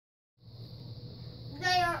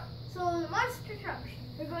monster trucks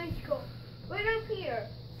are going to go right up here.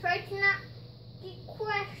 Try to not get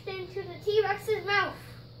crashed into the T-Rex's mouth.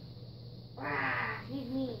 Ah, he's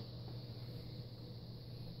mean.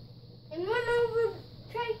 And run over,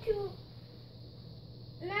 try to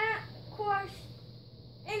not crush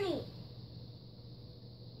any.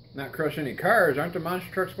 Not crush any cars? Aren't the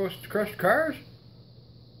monster trucks supposed to crush cars?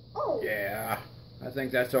 Oh. Yeah, I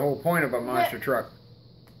think that's the whole point of a monster truck.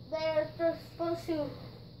 They're supposed to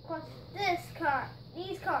crush this car,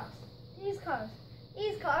 these cars, these cars,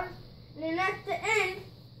 these cars, and then at the end,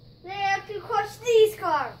 they have to crush these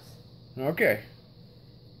cars. Okay.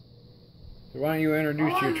 So why don't you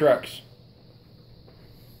introduce your trucks?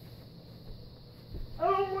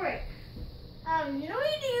 Alright. I have no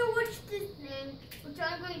idea which this name, which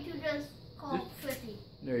I'm going to just call Flippy.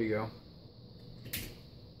 There you go.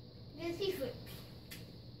 Because he flips.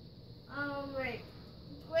 Alright.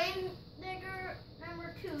 Grain digger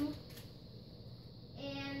number 2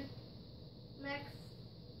 and Max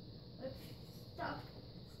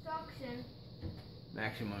Destruction.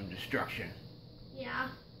 Maximum destruction. Yeah.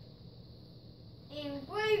 And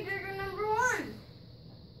grave digger number 1.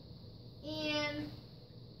 And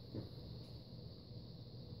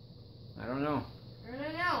I don't know.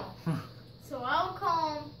 So I'll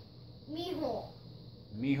call him Mijo.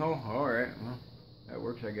 Mijo? Alright, well, that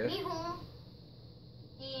works, I guess. Mijo.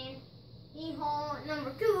 And Mijo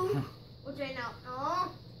number 2, which I don't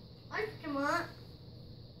know. Instrument.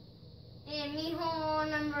 And Mijo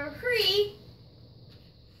number 3.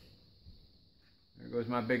 There goes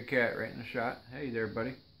my big cat right in the shot. Hey there,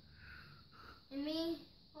 buddy. And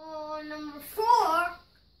Mijo number 4.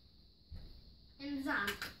 And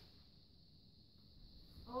Zom.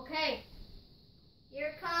 Okay.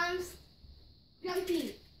 Here comes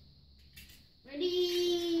Jumpy.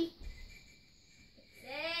 Ready,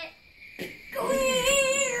 set, go!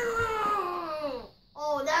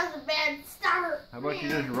 Oh, that was a bad start. How about you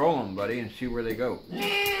just roll them, buddy, and see where they go? Oh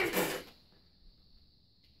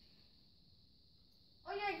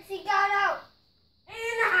yeah, 'cause he got out.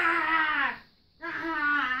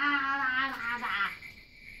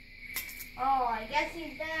 Oh, I guess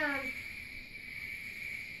he's down.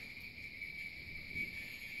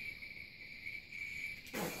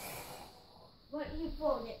 But he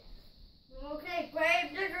pulled it. Okay,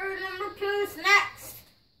 grave digger number 2 is next.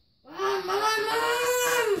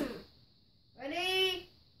 Ready,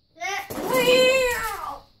 set,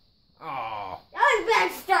 wheel! Oh, That was a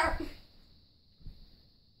bad start.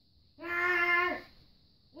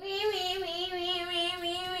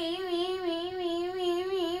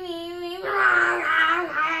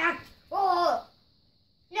 Oh,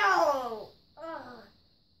 no.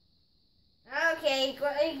 Okay,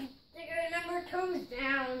 grave digger number 2's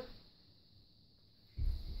down.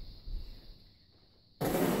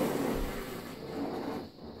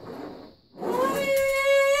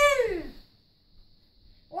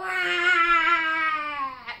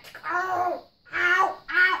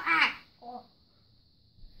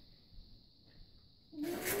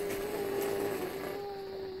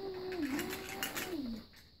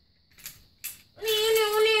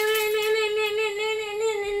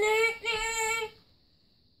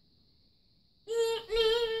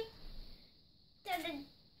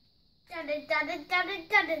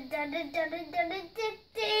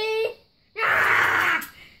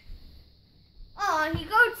 Oh, he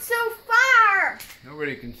goes so far.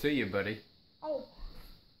 nobody can see you, buddy. Oh,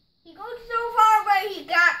 he goes so far, but he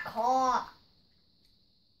got caught.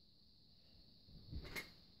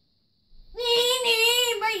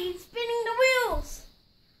 But he's spinning the wheels.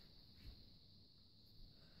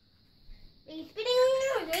 He's spinning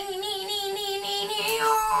the wheels.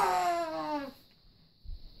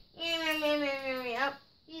 Yep,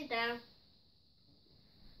 he's down.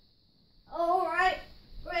 All right,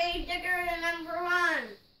 grave digger number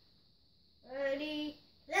 1. Ready,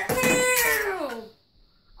 set, go!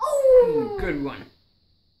 Oh! Good one.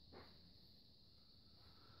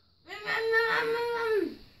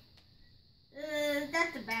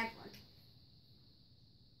 That's a bad one.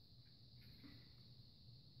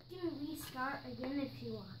 You can restart again if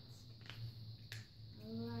you want.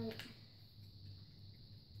 Alright.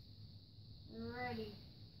 Ready.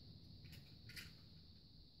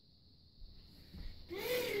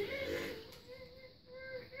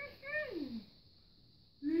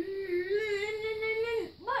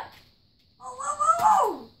 What? Oh, whoa, whoa,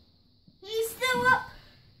 whoa! He's still up.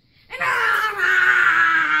 And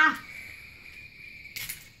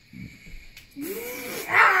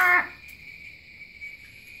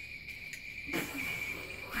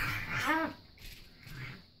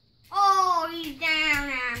oh, he's down.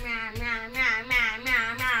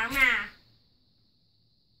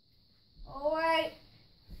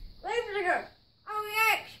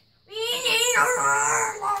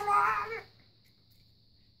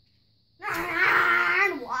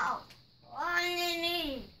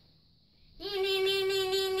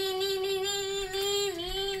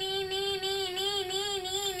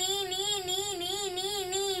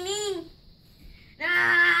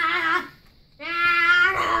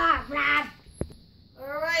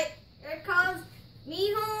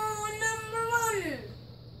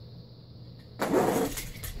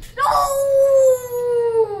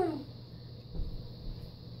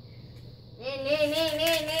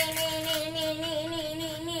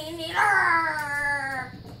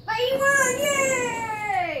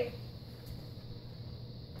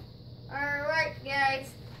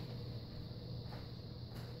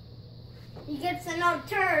 another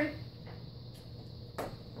turn.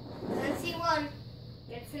 And C1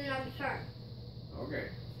 gets another turn. Okay.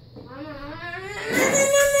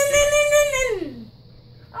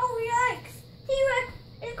 Oh, yikes! T-Rex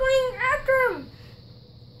is going after him!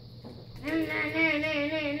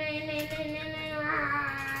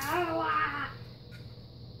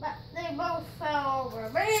 But they both fell over.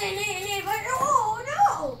 But oh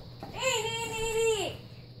no!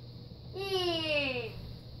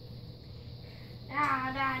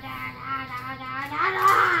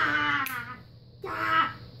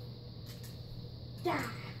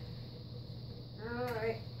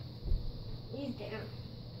 Alright. He's down.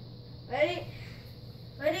 Ready?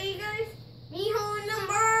 Ready, you guys? Miho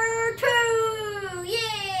number 2!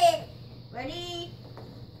 Yeah! Ready?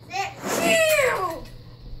 Set, now!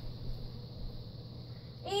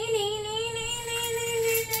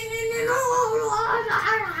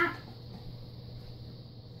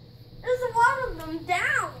 There's a lot of them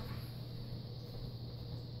down.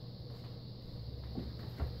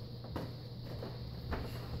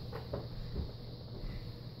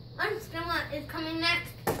 Unskilla is coming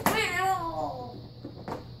next.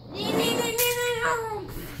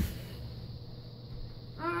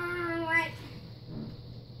 Alright.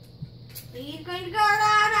 He's going to go.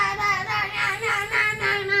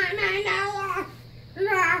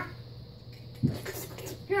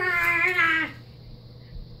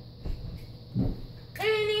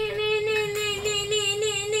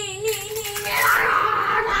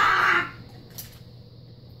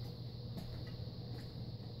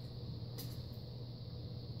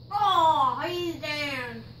 Oh, he's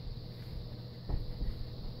down.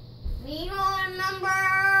 Miho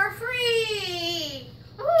number 3.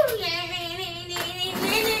 Oh, yeah.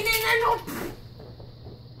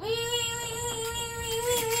 He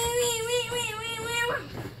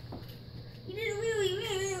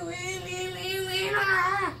did really.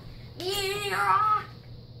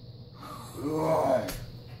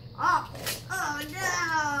 Oh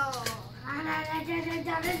no!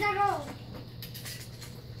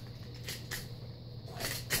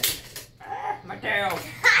 My tail.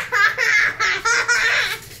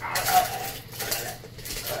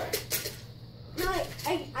 No,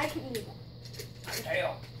 I can do that. My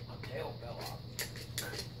tail fell off.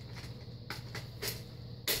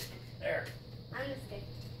 There. I'm just kidding.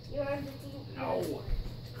 You're the team. No.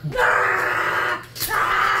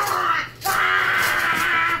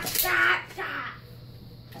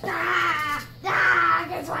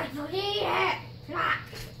 That's why you need it.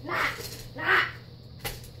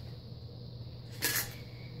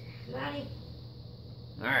 Ready?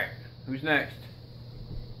 Alright, who's next?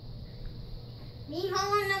 Miho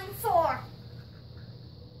number 4.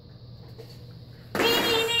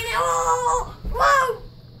 Oh! Whoa! Whoa!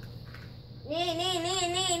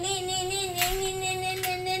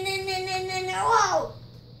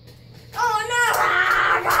 Oh no!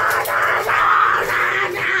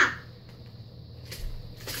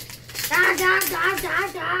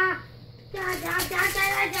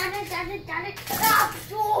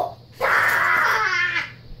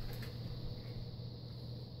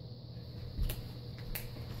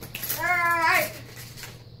 Alright.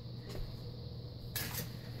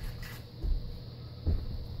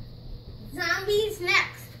 Zombies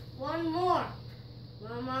next. One more.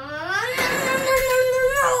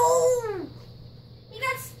 He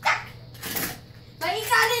got stuck. But he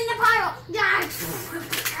got in the pile.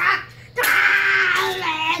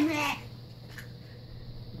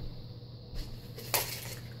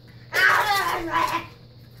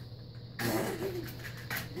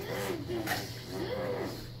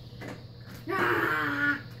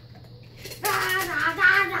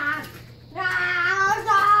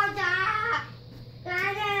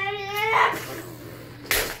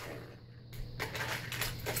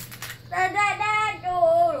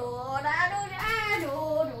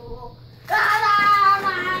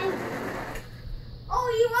 Oh,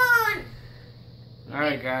 you won!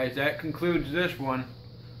 Alright guys, that concludes this one.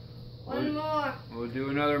 One more. We'll do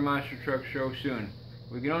another monster truck show soon.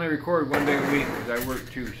 We can only record one day a week because I work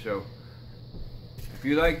too, so if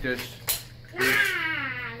you like this, please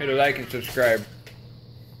hit a like and subscribe.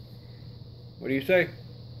 What do you say?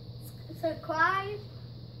 Subscribe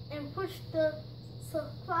and push the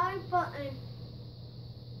subscribe button.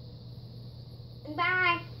 And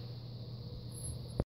bye.